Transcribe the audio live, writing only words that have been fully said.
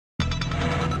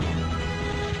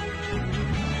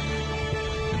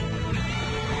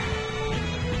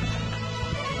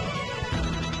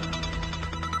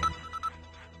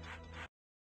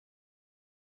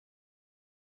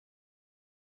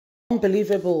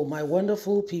Unbelievable, my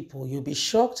wonderful people. You'll be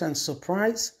shocked and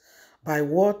surprised by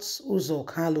what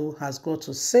Kalu has got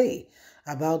to say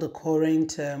about the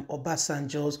current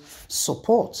Obasanjo's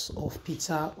support of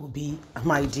Peter Obi.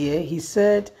 My dear, he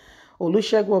said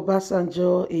Olusegun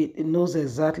Obasanjo he knows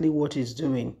exactly what he's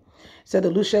doing. He said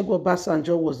Olusegun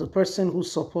Obasanjo was the person who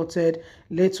supported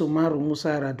late Umaru Musa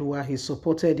Yar'Adua. He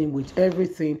supported him with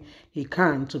everything he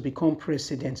can to become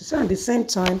president. So at the same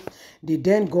time, the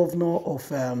then governor of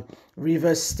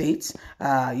Rivers State,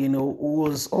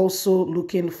 was also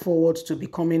looking forward to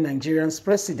becoming Nigerian's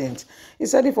president. He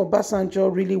said if Obasanjo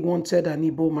really wanted an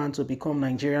Igbo man to become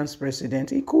Nigerian's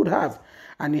president, he could have.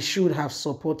 And he should have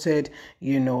supported,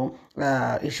 he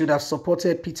should have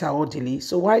supported Peter Odili.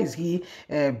 So why is he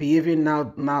behaving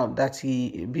like now that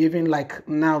he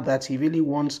really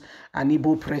wants an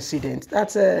Igbo president? That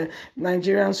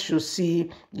Nigerians should see,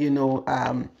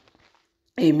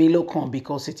 Emilio Con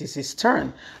because it is his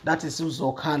turn. That is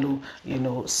Kalu,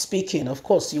 speaking. Of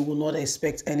course, you will not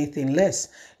expect anything less.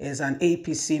 As an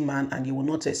APC man, and you will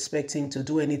not expect him to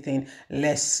do anything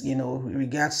less,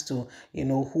 regards to,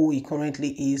 who he currently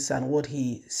is and what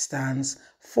he stands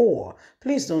for.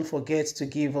 Please don't forget to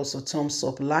give us a thumbs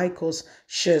up, like us,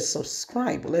 share,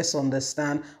 subscribe. Let's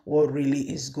understand what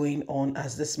really is going on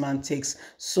as this man takes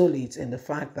solace in the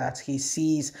fact that he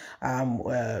sees,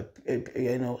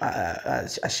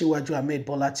 Asiwaju Ahmed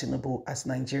Bola Tinubu as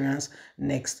Nigeria's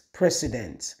next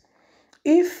president.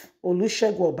 If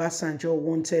Olusegun Obasanjo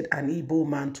wanted an Igbo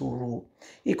man to rule,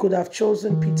 he could have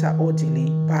chosen Peter Odili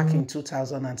back in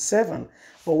 2007.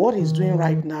 But what he's doing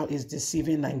right now is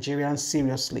deceiving Nigerians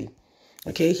seriously.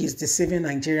 Okay, he's deceiving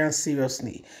Nigerians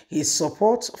seriously. His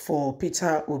support for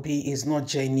Peter Obi is not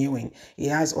genuine. He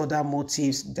has other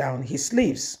motives down his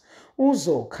sleeves.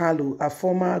 Kalu, a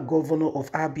former governor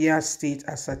of Abia State,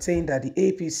 ascertained that the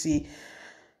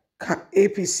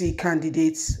APC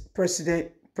candidates,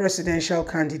 presidential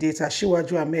candidate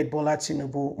Asiwaju Ahmed Bola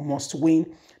Tinubu must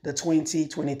win the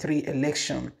 2023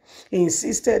 election. He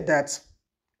insisted that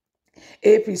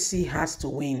APC has to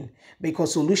win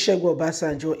because Olusegun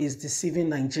Obasanjo is deceiving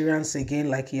Nigerians again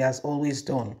like he has always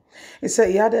done.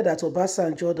 He added that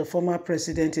Obasanjo, the former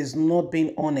president, is not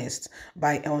being honest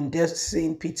by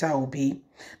endorsing Peter Obi,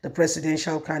 the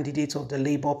presidential candidate of the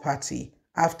Labour Party,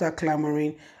 after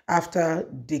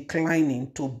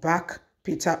declining to back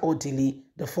Peter Odili,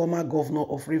 the former governor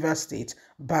of Rivers State,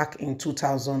 back in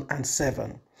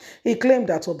 2007. He claimed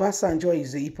that Obasanjo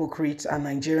is a hypocrite and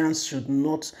Nigerians should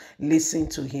not listen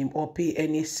to him or pay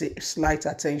any slight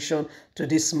attention to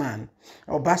this man.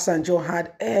 Obasanjo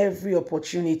had every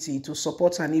opportunity to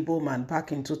support an Igbo man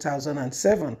back in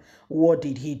 2007. What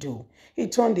did he do? He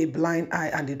turned a blind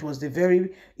eye, and it was the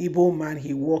very Igbo man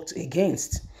he worked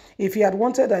against. If he had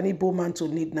wanted an Igbo man to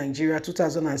lead Nigeria,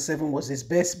 2007 was his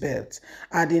best bet,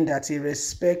 adding that he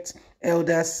respects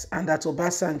elders and that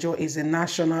Obasanjo is a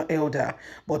national elder.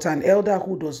 But an elder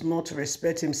who does not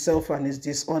respect himself and is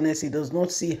dishonest, he does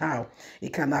not see how he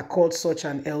can accord such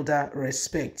an elder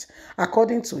respect.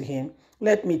 According to him,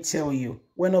 let me tell you,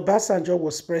 when Obasanjo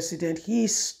was president, he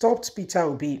stopped Peter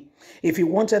Obi. If he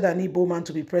wanted an Igbo man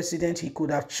to be president, he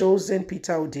could have chosen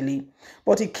Peter Odili.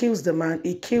 But he kills the man.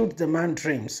 He killed the man's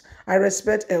dreams. I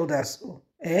respect elders.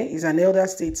 He's an elder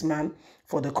statesman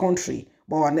for the country.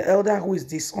 But an elder who is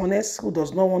dishonest, who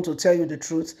does not want to tell you the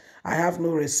truth, I have no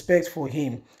respect for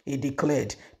him, he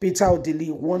declared. Peter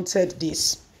Odili wanted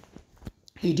this.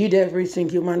 He did everything,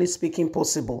 humanly speaking,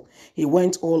 possible. He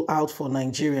went all out for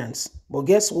Nigerians. But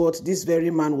guess what? This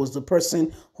very man was the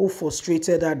person who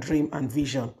frustrated that dream and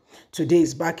vision. Today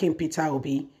is backing Peter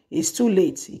Obi. It's too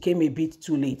late. He came a bit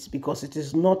too late because it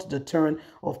is not the turn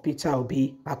of Peter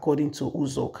Obi, according to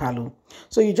Kalu.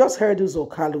 So you just heard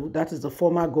Kalu, that is the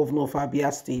former governor of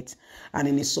Abia State. And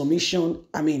in his submission,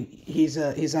 he's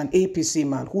an APC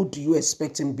man. Who do you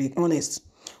expect him, be honest?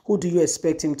 Who do you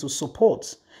expect him to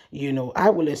support? I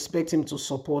will expect him to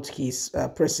support his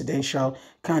presidential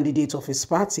candidate of his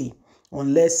party,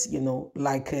 unless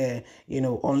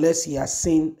unless he has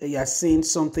seen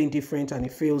something different and he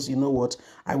feels, what,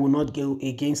 I will not go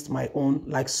against my own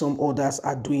like some others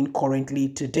are doing currently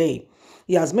today.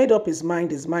 He has made up his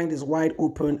mind. His mind is wide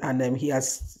open, and he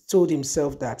has told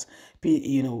himself that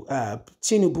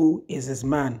Tinubu is his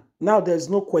man. Now, there's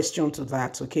no question to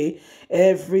that, okay?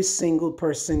 Every single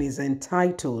person is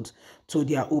entitled to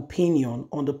their opinion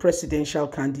on the presidential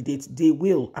candidate they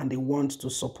will and they want to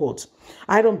support.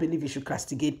 I don't believe we should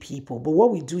castigate people, but what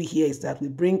we do here is that we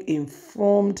bring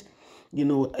informed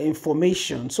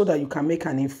information so that you can make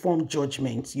an informed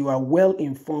judgment. You are well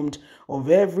informed of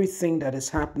everything that is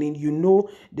happening. You know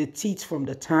the teeth from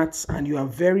the tats, and you are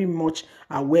very much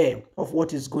aware of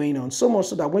what is going on. So much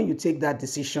so that when you take that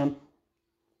decision,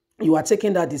 you are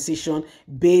taking that decision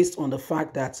based on the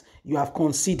fact that you have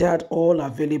considered all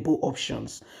available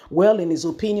options. Well, in his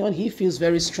opinion, he feels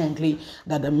very strongly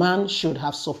that the man should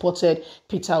have supported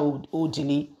Peter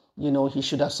Odili. He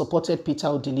should have supported Peter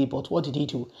Odili, but what did he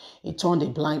do? He turned a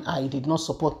blind eye. He did not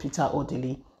support Peter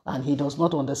Odili, and he does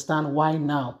not understand why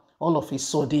now, all of a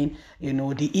sudden, the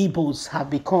Igbos have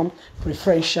become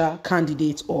preferential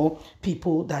candidates or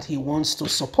people that he wants to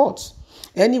support.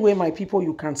 Anyway, my people,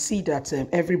 you can see that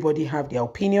everybody have their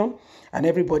opinion, and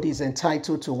everybody is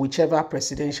entitled to whichever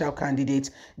presidential candidate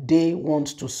they want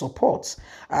to support.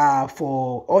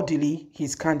 For Odili,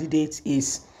 his candidate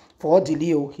is, for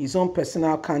Odilio, his own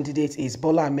personal candidate is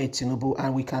Bola Ahmed Tinubu,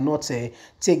 and we cannot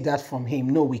take that from him.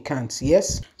 No, we can't.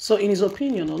 Yes. So in his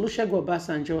opinion, Olusegun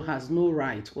Obasanjo has no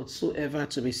right whatsoever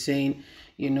to be saying,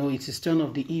 it is turn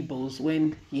of the Igbos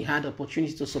when he had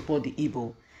opportunity to support the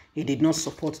Igbo. He did not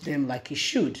support them like he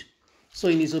should. So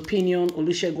in his opinion,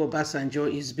 Olusegun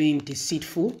Obasanjo is being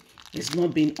deceitful, is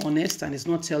not being honest, and is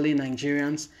not telling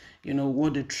Nigerians,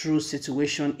 what the true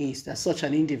situation is, that such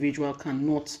an individual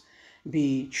cannot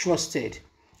be trusted.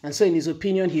 And so in his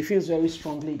opinion, he feels very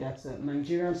strongly that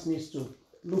Nigerians need to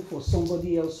look for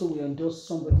somebody else who will endorse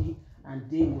somebody, and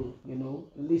they will,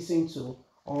 listen to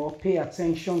or pay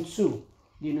attention to,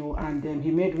 and then he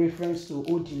made reference to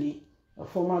Odili, a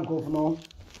former governor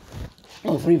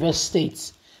of Rivers State.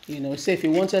 Say if he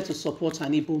wanted to support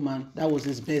an Igbo man, that was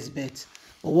his best bet.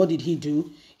 But what did he do?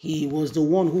 He was the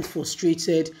one who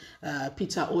frustrated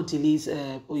Peter Odili's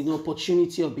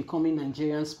opportunity of becoming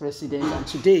Nigerian's president. And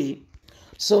today,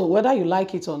 so whether you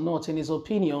like it or not, in his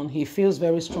opinion, he feels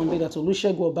very strongly that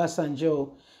Olusegun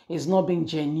Obasanjo is not being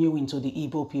genuine to the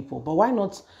Igbo people. But why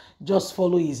not just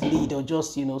follow his lead, or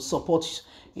just, support,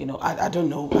 I don't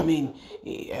know. I mean,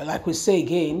 like we say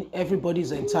again, everybody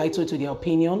is entitled to their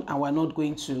opinion, and we're not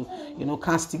going to,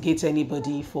 castigate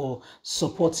anybody for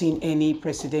supporting any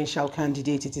presidential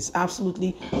candidate. It is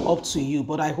absolutely up to you.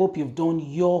 But I hope you've done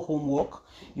your homework.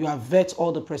 You have vet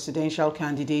all the presidential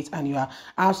candidates, and you are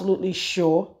absolutely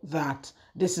sure that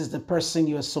this is the person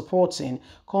you are supporting.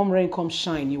 Come rain, come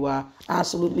shine, you are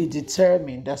absolutely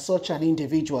determined that such an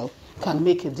individual can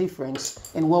make a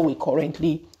difference in what we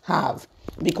currently have.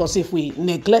 Because if we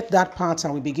neglect that part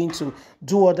and we begin to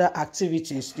do other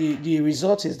activities, the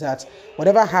result is that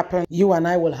whatever happens, you and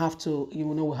I will have to,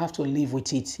 we'll have to live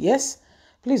with it. Yes?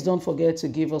 Please don't forget to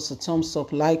give us a thumbs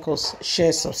up, like us,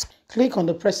 share, subscribe. Click on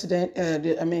the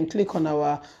click on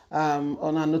our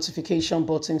notification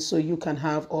button so you can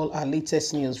have all our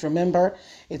latest news. Remember,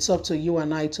 it's up to you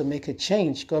and I to make a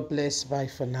change. God bless. Bye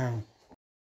for now.